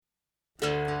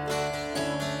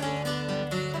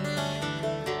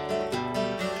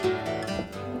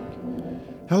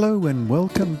Hello and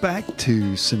welcome back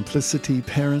to Simplicity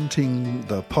Parenting,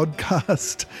 the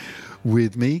podcast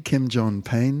with me, Kim John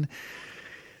Payne.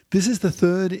 This is the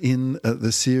third in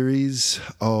the series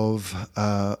of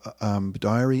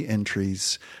diary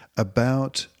entries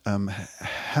about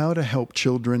how to help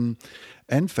children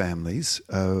and families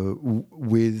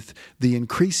with the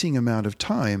increasing amount of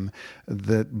time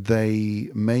that they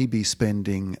may be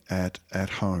spending at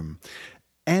home.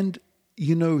 And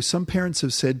you know, some parents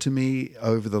have said to me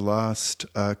over the last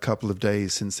couple of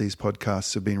days since these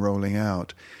podcasts have been rolling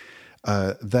out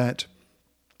that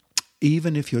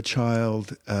even if your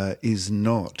child is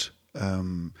not,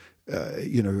 at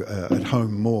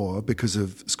home more because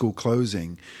of school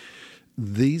closing,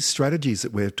 these strategies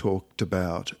that we've talked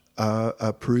about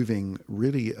are proving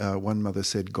really, one mother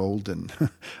said, golden.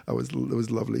 It was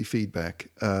lovely feedback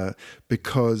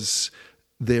because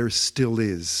there still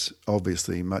is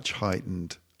obviously much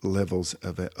heightened levels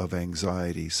of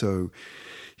anxiety. So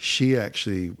she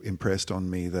actually impressed on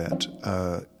me that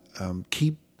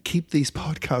keep these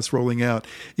podcasts rolling out,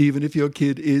 even if your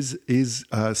kid is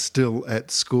still at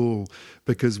school,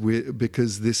 because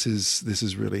this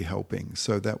is really helping.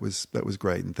 So that was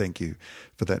great, and thank you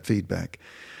for that feedback.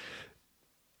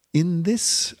 In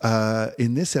this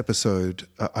episode,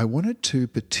 I wanted to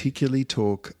particularly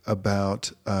talk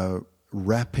about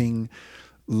wrapping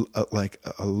like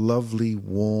a lovely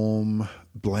warm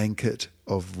blanket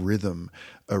of rhythm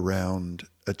around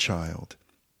a child.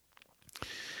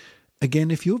 Again,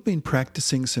 if you've been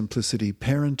practicing simplicity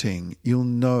parenting, you'll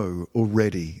know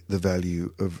already the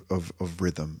value of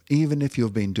rhythm, even if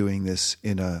you've been doing this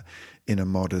in a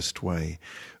modest way.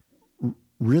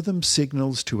 Rhythm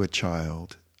signals to a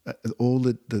child all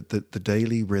the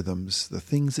daily rhythms, the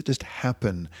things that just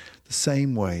happen the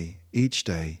same way each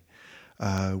day,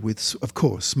 with, of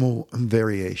course, small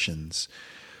variations.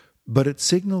 But it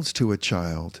signals to a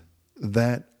child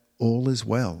that all is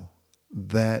well,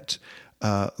 that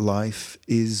life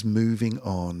is moving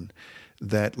on,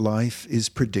 that life is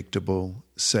predictable,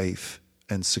 safe,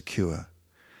 and secure.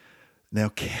 Now,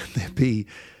 can there be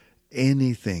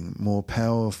anything more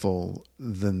powerful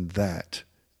than that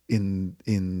in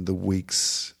the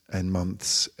weeks and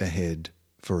months ahead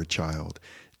for a child?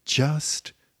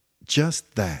 Just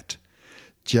that.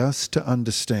 Just to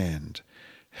understand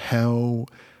how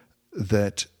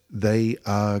that they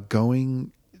are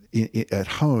going at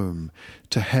home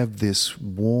to have this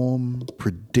warm,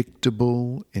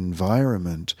 predictable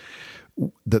environment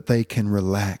that they can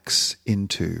relax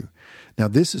into. Now,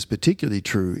 this is particularly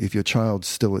true if your child's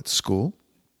still at school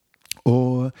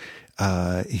or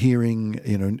hearing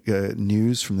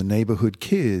news from the neighborhood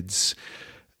kids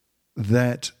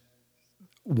that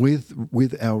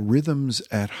with our rhythms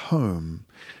at home,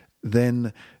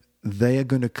 then they are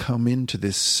going to come into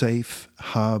this safe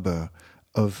harbor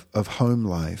of home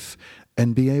life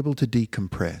and be able to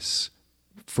decompress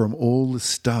from all the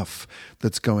stuff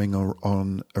that's going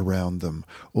on around them,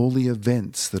 all the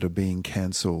events that are being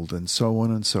cancelled, and so on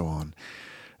and so on.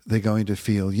 They're going to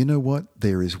feel, you know what,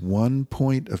 there is one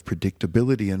point of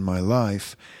predictability in my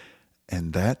life,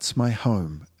 and that's my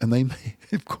home. And they may,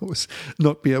 of course,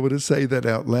 not be able to say that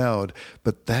out loud,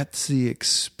 but that's the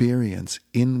experience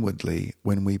inwardly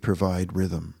when we provide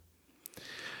rhythm.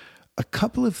 A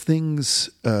couple of things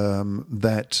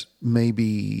that may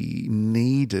be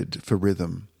needed for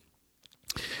rhythm.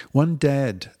 One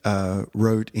dad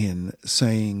wrote in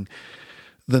saying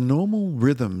the normal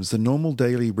rhythms, the normal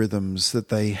daily rhythms that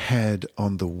they had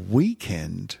on the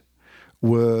weekend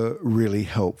were really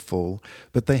helpful,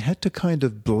 but they had to kind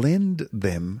of blend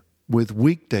them with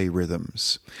weekday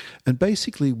rhythms. And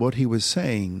basically what he was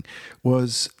saying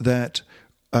was that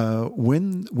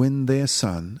when their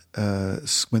son's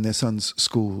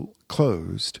school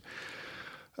closed,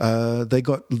 they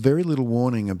got very little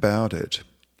warning about it.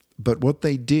 But what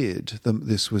they did,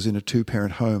 this was in a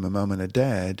two-parent home, a mum and a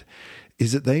dad,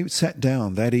 is that they sat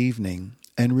down that evening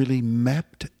and really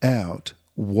mapped out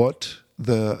what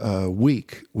the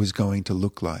week was going to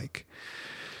look like.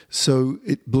 So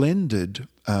it blended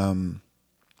a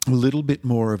little bit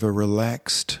more of a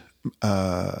relaxed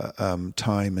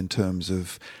time in terms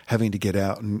of having to get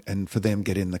out and for them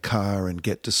get in the car and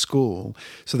get to school.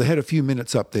 So they had a few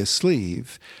minutes up their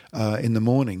sleeve in the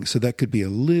morning, so that could be a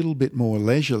little bit more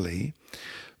leisurely.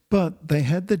 But they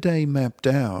had the day mapped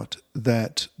out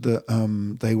that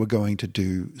they were going to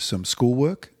do some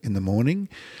schoolwork in the morning.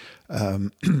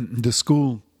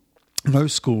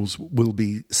 Most schools will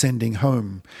be sending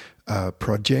home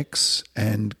projects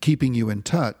and keeping you in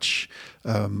touch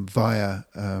via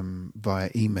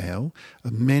email.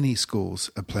 Many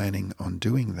schools are planning on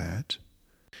doing that.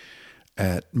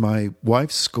 At my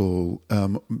wife's school,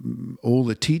 all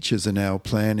the teachers are now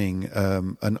planning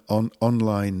an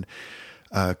online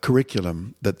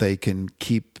curriculum that they can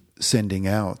keep sending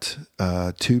out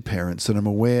to parents. And I'm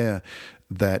aware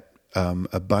that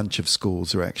a bunch of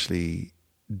schools are actually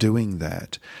doing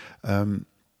that,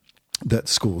 that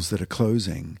schools that are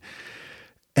closing.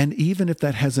 And even if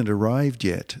that hasn't arrived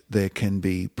yet, there can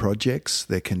be projects,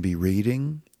 there can be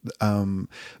reading.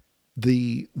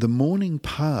 The morning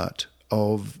part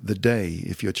of the day,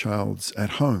 if your child's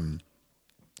at home,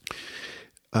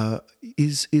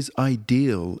 is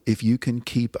ideal if you can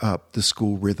keep up the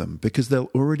school rhythm, because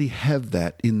they'll already have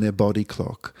that in their body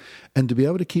clock. And to be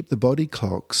able to keep the body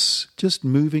clocks just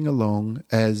moving along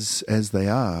as they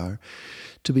are,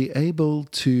 to be able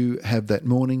to have that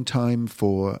morning time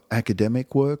for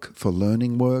academic work, for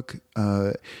learning work,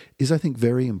 is, I think,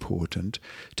 very important.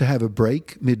 To have a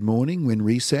break mid-morning when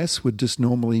recess would just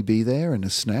normally be there, and a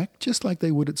snack, just like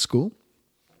they would at school.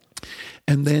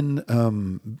 And then,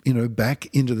 back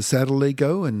into the saddle they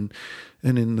go, and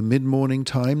in the mid-morning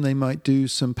time they might do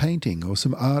some painting or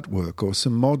some artwork or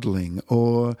some modelling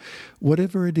or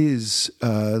whatever it is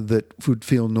that would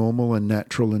feel normal and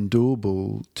natural and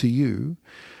doable to you.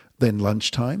 Then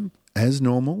lunchtime, as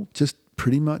normal, just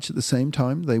pretty much at the same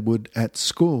time they would at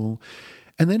school.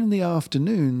 And then in the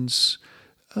afternoons,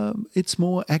 it's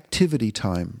more activity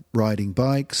time, riding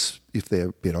bikes, if they're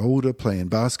a bit older, playing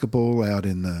basketball out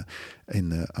in the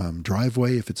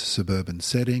driveway if it's a suburban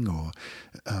setting, or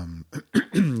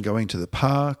going to the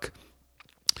park,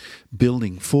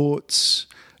 building forts,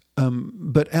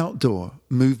 but outdoor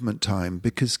movement time,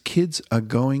 because kids are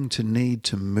going to need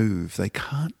to move. They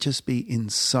can't just be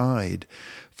inside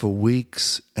for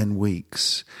weeks and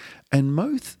weeks. And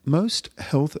most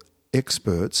health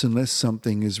experts, unless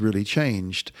something is really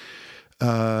changed,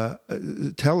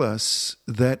 tell us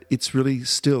that it's really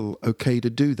still okay to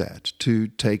do that. To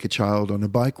take a child on a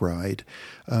bike ride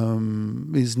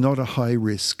is not a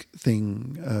high-risk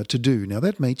thing to do. Now,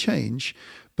 that may change,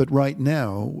 but right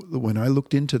now, when I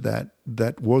looked into that,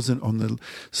 that wasn't on the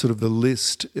sort of the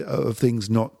list of things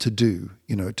not to do.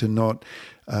 To not,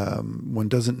 one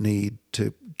doesn't need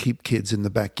to keep kids in the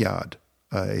backyard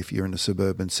if you're in a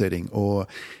suburban setting, or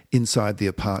inside the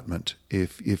apartment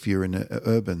if you're in an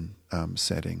urban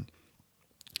setting.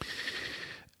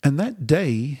 And that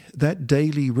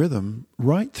daily rhythm,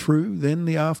 right through then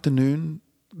the afternoon,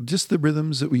 just the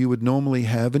rhythms that you would normally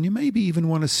have, and you maybe even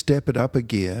want to step it up a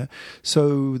gear.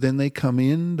 So then they come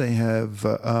in, they have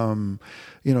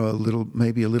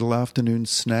maybe a little afternoon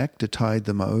snack to tide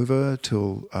them over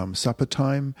till supper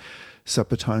time.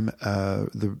 Supper time,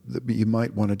 you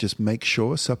might want to just make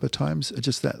sure supper times are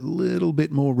just that little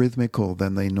bit more rhythmical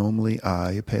than they normally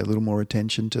are. You pay a little more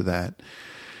attention to that.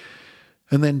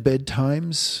 And then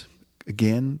bedtimes,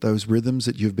 again, those rhythms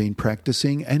that you've been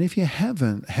practicing. And if you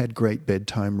haven't had great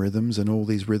bedtime rhythms and all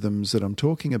these rhythms that I'm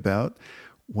talking about,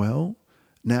 well,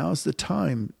 now's the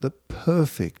time, the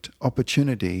perfect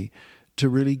opportunity to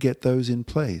really get those in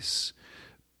place.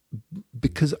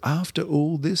 Because after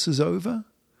all this is over,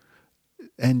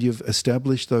 and you've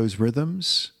established those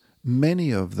rhythms,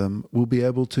 many of them will be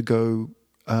able to go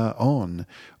on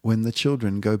when the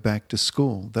children go back to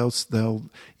school.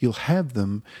 You'll have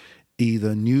them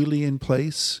either newly in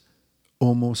place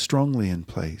or more strongly in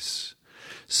place.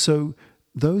 So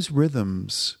those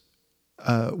rhythms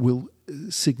will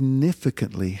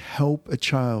significantly help a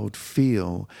child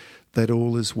feel that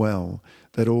all is well,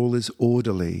 that all is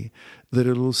orderly, that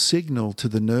it'll signal to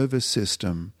the nervous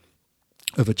system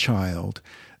of a child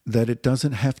that it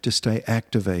doesn't have to stay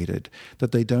activated,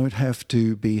 that they don't have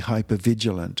to be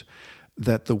hypervigilant,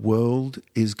 that the world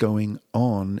is going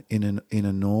on in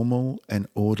a normal and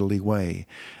orderly way.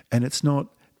 And it's not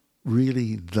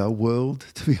really the world,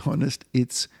 to be honest,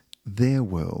 it's their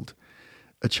world.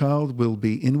 A child will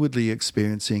be inwardly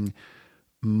experiencing,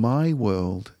 my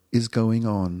world is going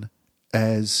on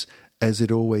as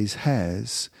it always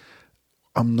has.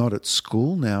 I'm not at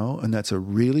school now, and that's a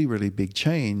really, really big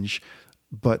change.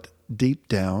 But deep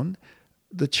down,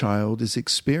 the child is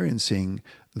experiencing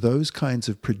those kinds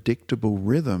of predictable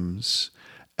rhythms,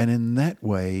 and in that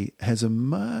way has a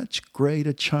much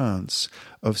greater chance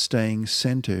of staying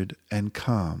centered and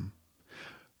calm.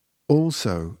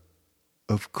 Also,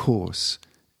 of course,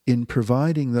 in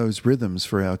providing those rhythms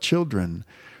for our children,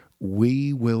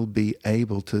 we will be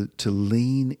able to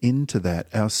lean into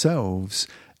that ourselves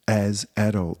as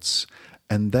adults.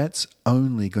 And that's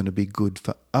only going to be good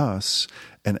for us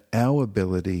and our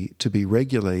ability to be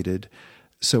regulated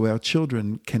so our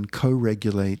children can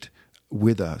co-regulate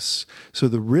with us. So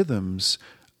the rhythms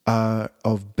are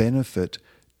of benefit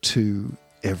to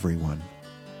everyone.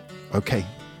 Okay,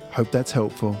 hope that's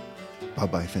helpful.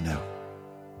 Bye-bye for now.